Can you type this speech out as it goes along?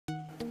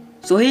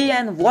So hey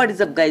and what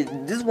is up guys,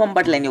 this one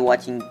but line you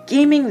watching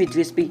gaming with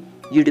wispy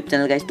YouTube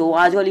channel guys. तो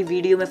आज वाली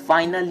video में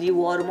finally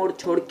war mode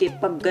छोड़ के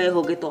पक गए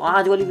होगे। तो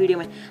आज वाली वीडियो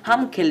में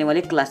हम खेलने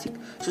वाले क्लासिक।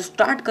 सो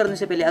स्टार्ट करने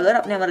से पहले अगर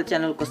आपने हमारे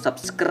चैनल को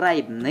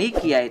सब्सक्राइब नहीं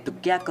किया है तो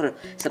क्या करो,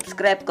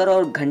 सब्सक्राइब करो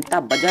और घंटा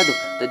बजा दो।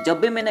 तो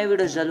जब भी मैं नई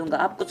वीडियो डालूंगा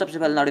आपको सबसे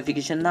पहले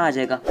नोटिफिकेशन ना आ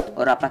जाएगा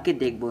और आप आके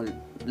देख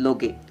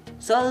लोगे।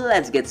 So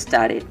let's get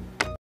started.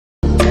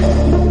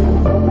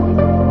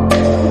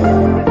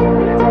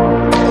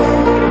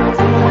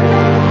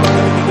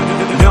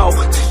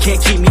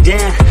 Can't keep me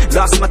down,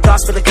 lost my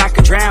thoughts, feel like I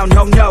could drown.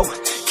 No, no,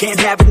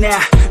 can't have it now,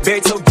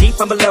 buried so deep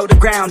I'm below the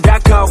ground. I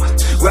go,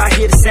 where I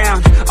hear the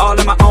sound,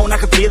 all on my own, I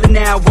can feel it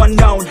now.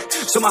 Unknown,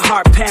 so my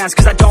heart pounds,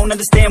 cause I don't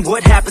understand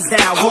what happens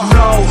now. Oh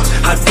no,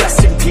 I'd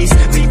rest in peace,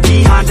 leave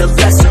behind a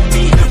lesser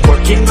me,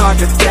 working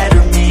hard to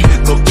better me,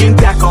 looking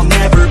back I'll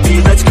never be.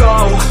 Let's go,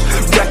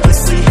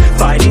 recklessly,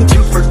 fighting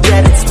to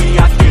forget it's me.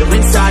 I feel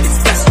inside it's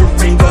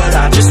festering,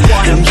 but I just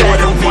wanna be. You're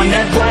the one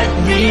that let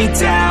me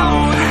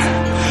down,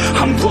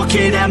 I'm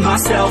looking at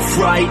myself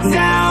right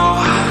now.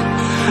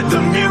 The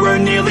mirror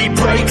nearly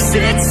breaks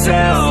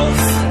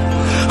itself.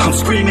 I'm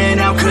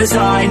screaming out cause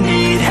I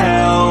need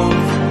help.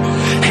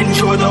 And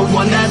you're the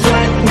one that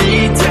let me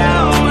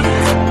down.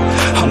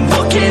 I'm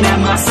looking at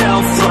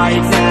myself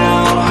right now.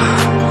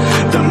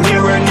 The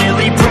mirror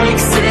nearly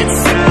breaks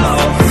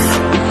itself.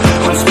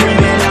 I'm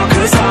screaming out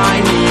cause I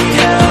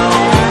need help.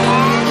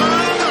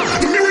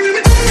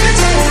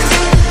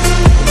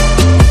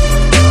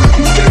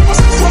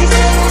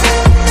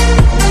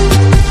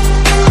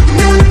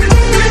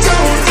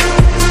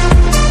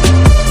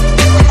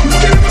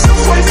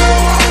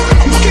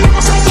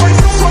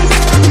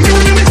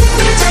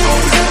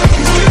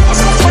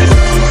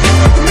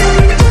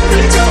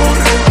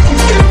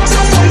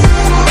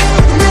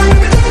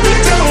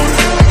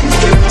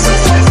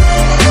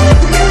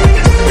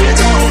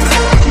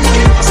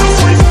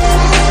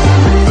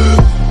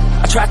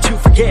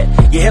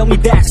 You held me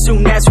back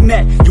soon as we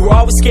met. You were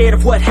always scared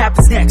of what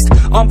happens next.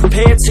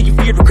 Unprepared, so you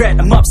feared regret.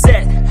 I'm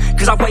upset,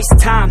 cause I wasted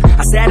time.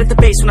 I sat at the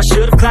base when I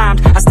should've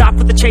climbed. I stopped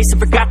with the chase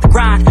and forgot the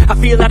grind. I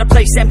feel out of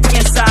place, empty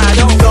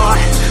inside. Oh, thought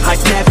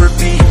I'd never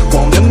be,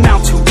 won't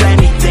amount to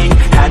anything.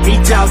 Had me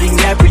doubting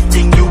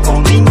everything. You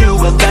only knew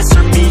a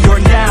lesser me.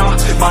 You're now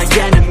my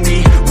enemy.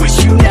 Wish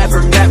you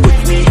never met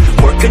with me.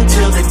 Work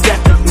until the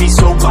death of me,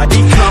 so I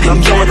become a better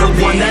me. You're the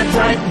one that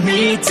let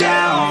me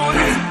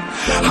down.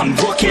 I'm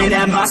looking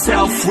at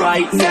myself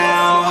right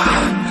now.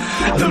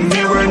 The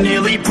mirror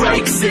nearly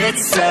breaks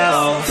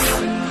itself.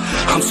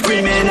 I'm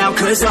screaming out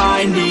cause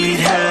I need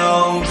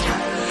help.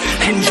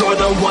 And you're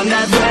the one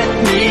that let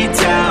me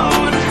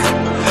down.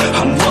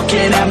 I'm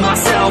looking at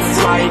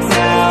myself right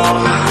now.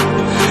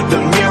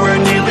 The mirror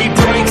nearly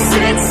breaks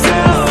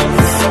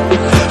itself.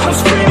 I'm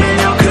screaming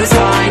out cause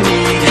I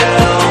need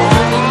help.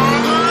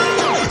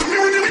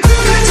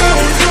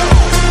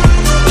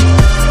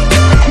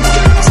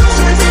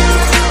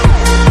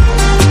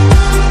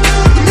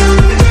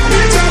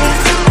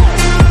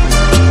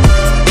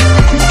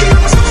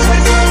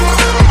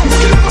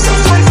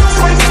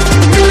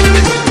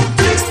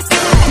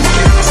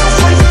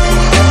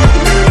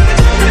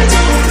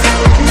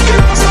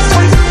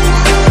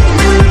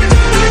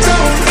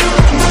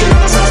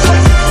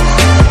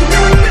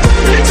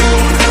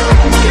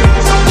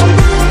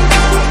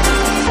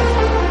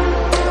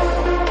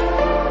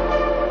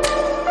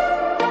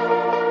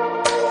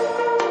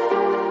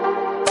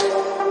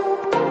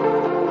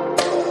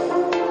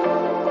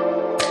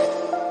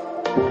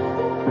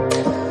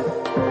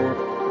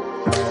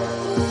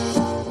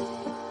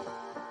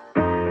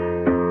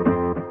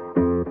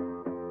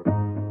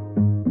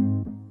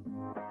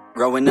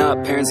 Growing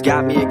up, parents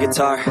got me a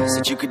guitar.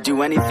 Said you could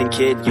do anything,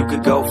 kid, you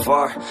could go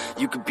far.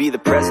 You could be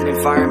the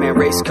president, fireman,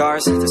 race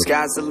cars. The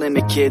sky's the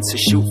limit, kid, so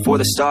shoot for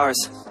the stars.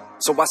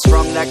 So I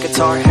strummed that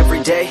guitar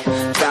every day.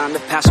 Found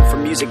a passion for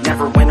music,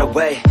 never went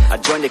away. I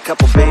joined a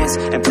couple bands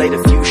and played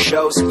a few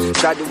shows.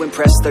 Tried to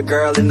impress the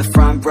girl in the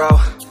front row.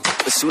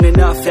 But soon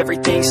enough,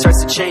 everything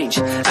starts to change.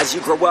 As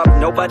you grow up,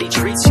 nobody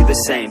treats you the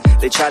same.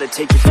 They try to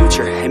take your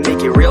future and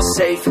make it real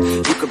safe.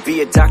 You could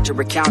be a doctor,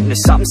 accountant,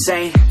 or something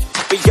sane.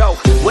 But yo,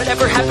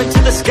 whatever happened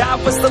to the sky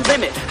was the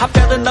limit. I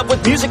fell in love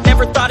with music,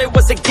 never thought it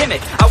was a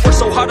gimmick. I worked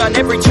so hard on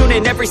every tune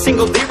and every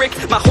single lyric.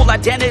 My whole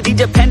identity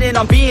depended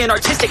on being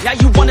artistic. Now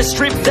you wanna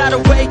strip that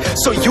away,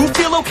 so you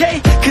feel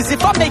okay? Cause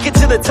if I make it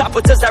to the top,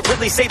 what does that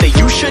really say? That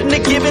you shouldn't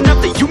have given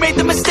up, that you made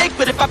the mistake?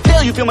 But if I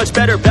fail, you feel much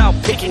better about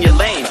picking your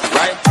lane,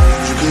 right?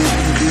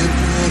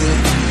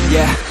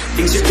 Yeah,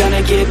 things are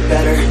gonna get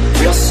better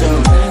real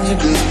soon.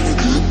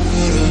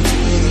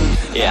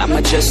 Yeah,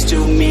 I'ma just do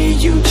me,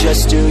 you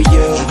just do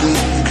you.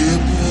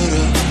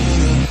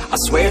 I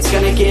swear it's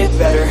gonna get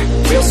better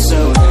real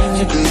soon.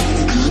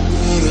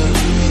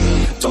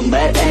 Don't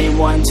let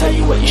anyone tell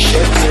you what you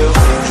should do.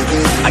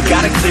 I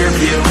got a clear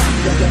view,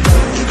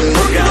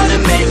 we're gonna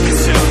make it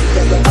soon.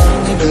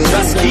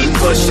 Just keep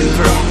pushing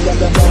through.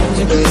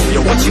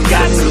 You're what you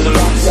got to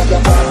lose.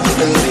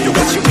 You're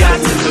what you got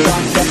to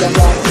lose.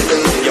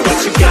 You're what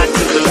you got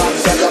to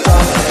lose.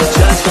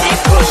 Just keep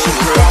pushing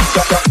through.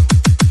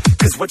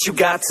 what you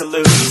got to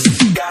lose.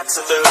 Got to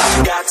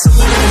lose, got to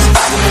lose,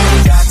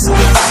 got to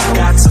lose,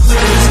 got to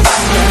lose, got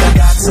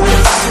to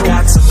lose,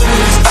 got to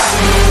lose,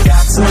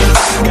 got to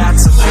lose, got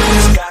to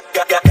lose, got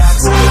to lose, got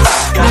to lose,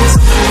 got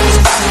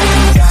to lose,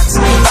 got to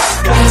lose,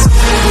 got to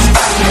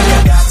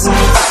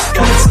lose,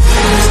 got to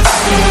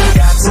lose,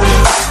 got to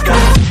lose.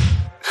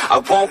 I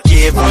won't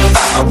give up,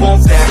 I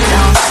won't back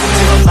down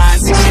till the line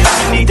 6 feet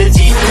underneath the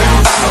deep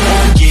ground. I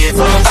won't give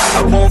up,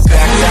 I won't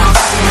back down.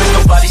 There's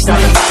nobody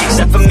stopping me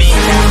except for me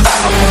now.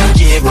 I won't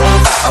give up,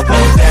 I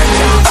won't back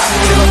down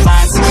till the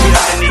line 6 feet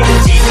underneath the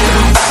deep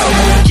ground. I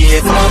won't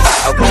give up,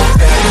 I won't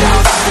back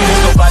down.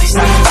 There's nobody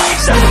stopping me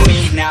except for me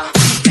now.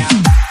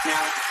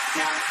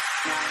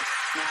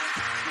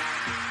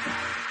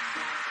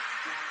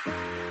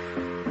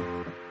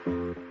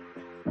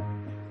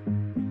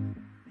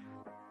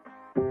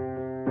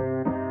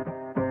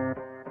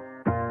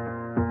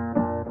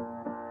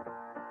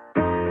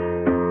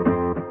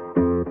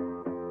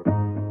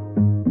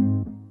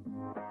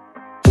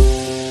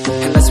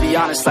 Be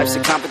honest, life's a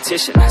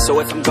competition, so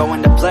if I'm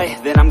going to play,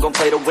 then I'm gonna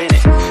play to win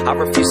it. I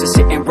refuse to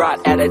sit and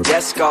rot at a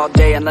desk all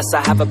day unless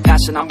I have a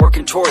passion I'm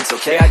working towards,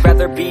 okay? I'd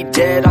rather be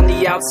dead on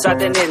the outside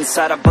than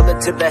inside. A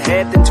bullet to the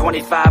head than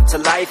 25 to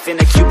life in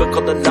a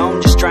cubicle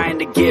alone, just trying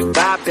to get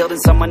by, building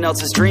someone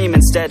else's dream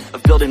instead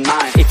of building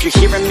mine. If you're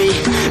hearing me,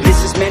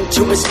 this is meant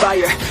to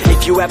inspire.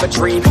 If you have a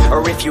dream,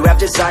 or if you have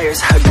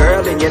desires, a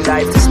girl in your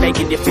life that's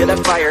making you feel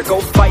that fire,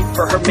 go fight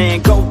for her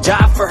man, go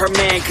die for her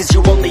man, cause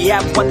you only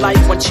have one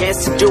life, one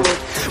chance to do it,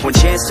 one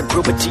chance to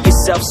prove it to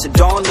yourself, so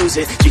don't lose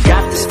it. You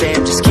got this,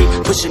 fam, just keep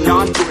pushing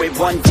on through it.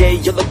 One day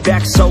you'll look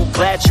back so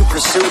glad you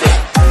pursued it.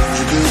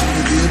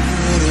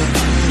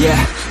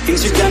 Yeah,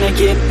 things are gonna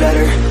get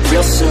better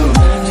real soon.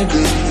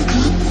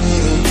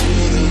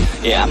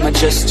 Yeah, I'ma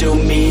just do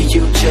me,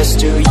 you just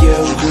do you.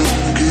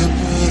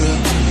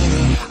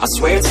 I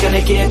swear it's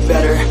gonna get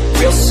better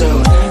real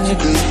soon.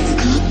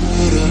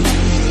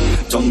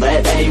 Don't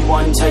let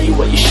anyone tell you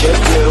what you should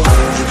do.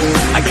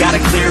 I got a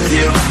clear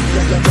view,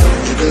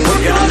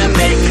 we're gonna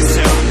make it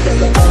soon.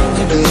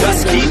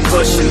 Just keep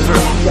pushing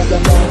through.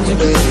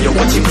 You're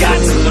what you got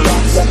to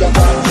lose.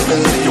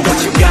 You're what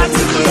you got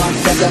to lose.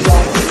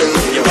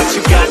 You're what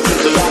you got to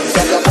lose.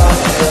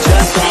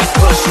 Just keep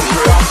pushing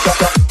through.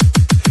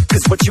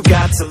 Cause what you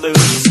got to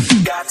lose.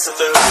 Got to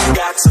lose,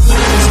 got to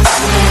lose,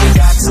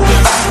 got to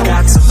lose,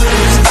 got to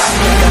lose,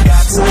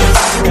 got to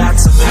lose, got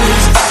to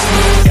lose,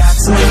 got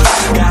to lose,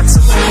 got to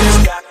lose,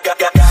 got to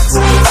lose,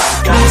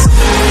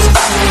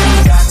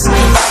 got to lose, got to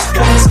lose, got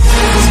to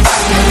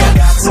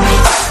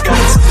lose, got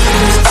to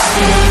lose,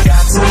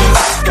 got to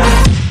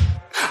lose.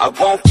 I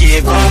won't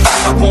give up,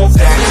 I won't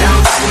back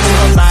down till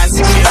the line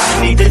 6 feet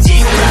underneath the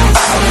deep ground.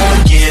 I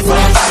won't give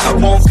up, I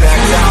won't back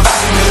down.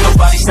 There's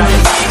nobody stopping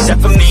me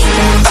except for me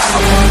now. I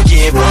won't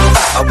give up,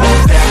 I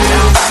won't back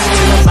down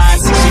till the line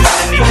 6 feet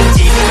underneath the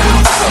deep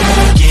ground. I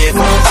won't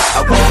give up,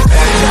 I won't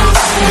back down.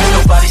 There's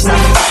nobody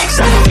stopping me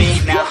except for me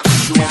now.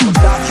 You won't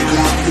stop me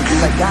now,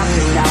 because I got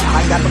this now.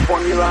 I got the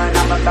formula and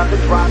I'm about to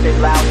drop it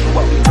loud. So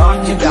what we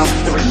talking about?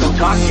 There is no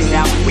talking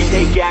now. We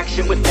take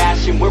action with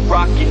passion, we're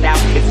rocking now.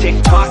 It's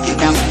tick-tocking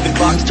now, the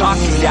clock's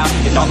talking down.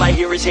 And all I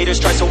hear is haters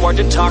try so hard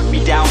to talk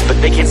me down,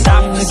 but they can't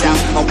stop the sound,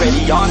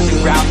 already on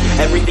the ground.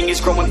 Everything is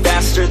growing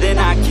faster than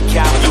I can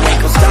count. You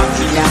ain't gon' stop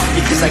me now,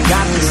 because I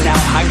got this now.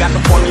 I got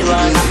the formula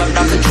and I'm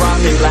about to drop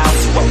it loud.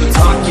 So what we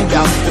talking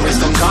about? There is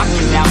no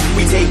talking now.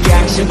 We take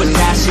action with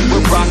passion,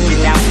 we're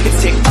rocking now. It's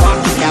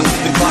tick-tocking now,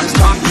 the clock's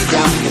talking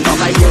down. And all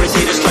I hear is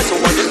haters try so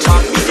hard to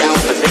talk me down,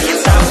 but they can't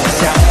stop the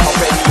sound,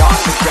 already on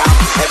the ground.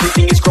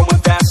 Everything is growing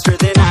faster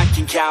than I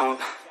can count.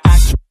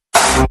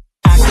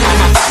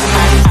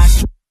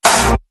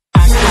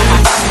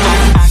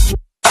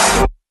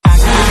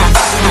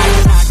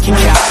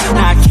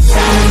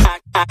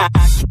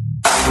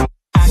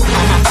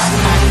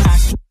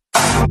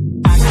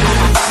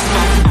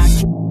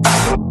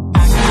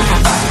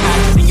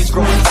 Everything is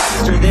growing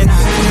faster than I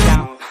can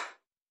count.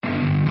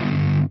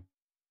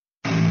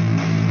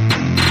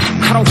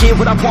 I don't get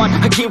what I want,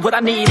 I get what I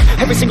need.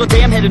 Every single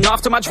day I'm heading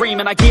off to my dream,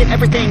 and I get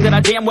everything that I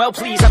damn well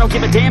please. I don't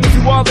give a damn if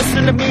you all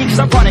listening to me, cause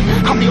I run it.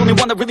 I'm the only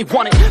one that really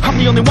want it, I'm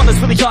the only one that's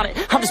really on it.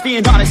 I'm just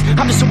being honest,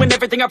 I'm just doing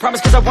everything I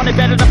promise, cause I want it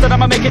bad enough that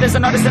I'ma make it as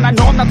an artist. And I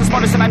know I'm not the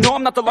smartest, and I know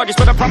I'm not the largest,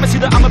 but I promise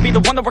you that I'ma be the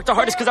one that worked the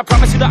hardest. Cause I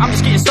promise you that I'm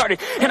just getting started,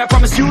 and I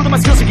promise you that my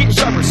skills are getting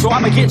sharper. So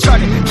I'ma get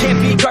charted, can't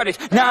be guarded.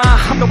 Nah,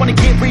 I'm the one to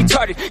get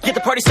retarded. Get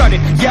the party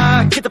started,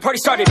 yeah, get the party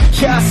started.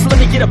 Yeah, so let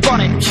me get up on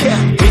it, yeah.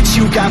 Bitch,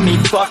 you got me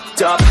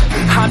fucked up,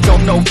 I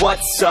don't know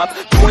what's up.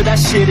 Pour that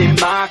shit in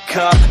my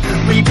cup,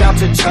 we bout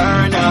to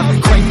turn up.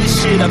 Crank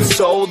this shit up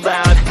so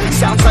loud,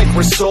 sounds like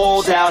we're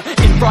sold out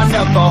in front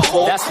of a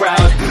whole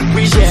crowd.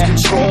 We lose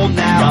control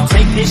now, I'll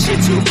take this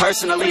shit too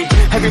personally.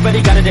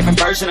 Everybody got a different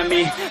version of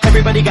me,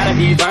 everybody gotta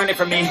be learning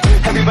from me.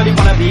 Everybody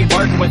wanna be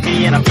working with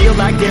me, and I feel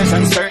like there's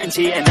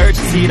uncertainty and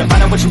urgency to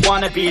find out what you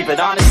wanna be. But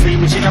honestly,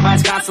 we change our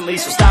minds constantly,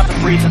 so stop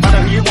and breathe and find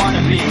out who you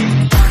wanna be.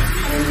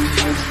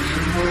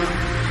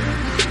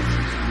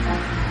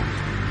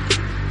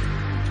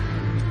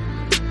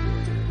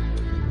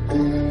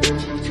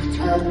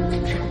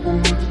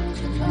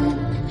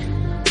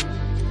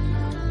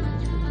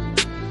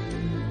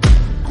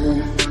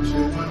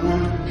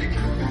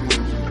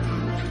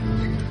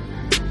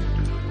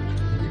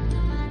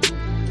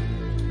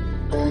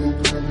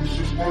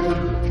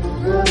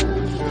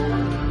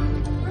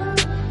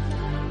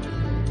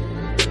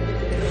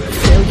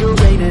 Failure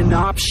ain't an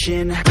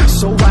option,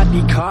 so I'd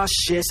be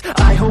cautious.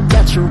 I hope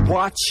that you're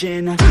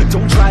watching.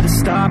 Don't try to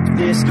stop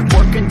this,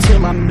 work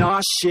until I'm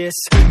nauseous.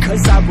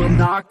 Cause I will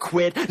not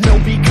quit, no,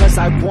 because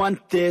I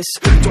want this.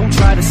 Don't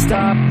try to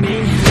stop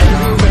me,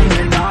 failure ain't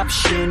an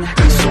option,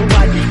 so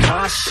I'd be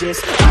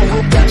cautious. I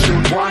hope that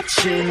you're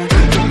watching.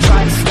 Don't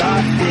try to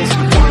stop this,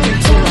 work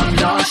until I'm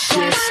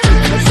nauseous.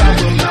 Cause I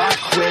will not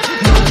quit,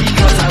 no,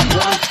 because I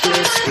want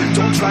this.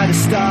 Don't try to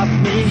stop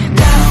me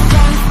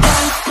now.